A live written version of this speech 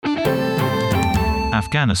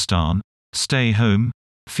Afghanistan. Stay home,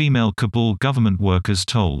 female Kabul government workers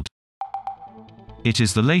told. It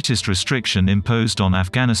is the latest restriction imposed on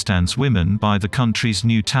Afghanistan's women by the country's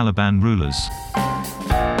new Taliban rulers.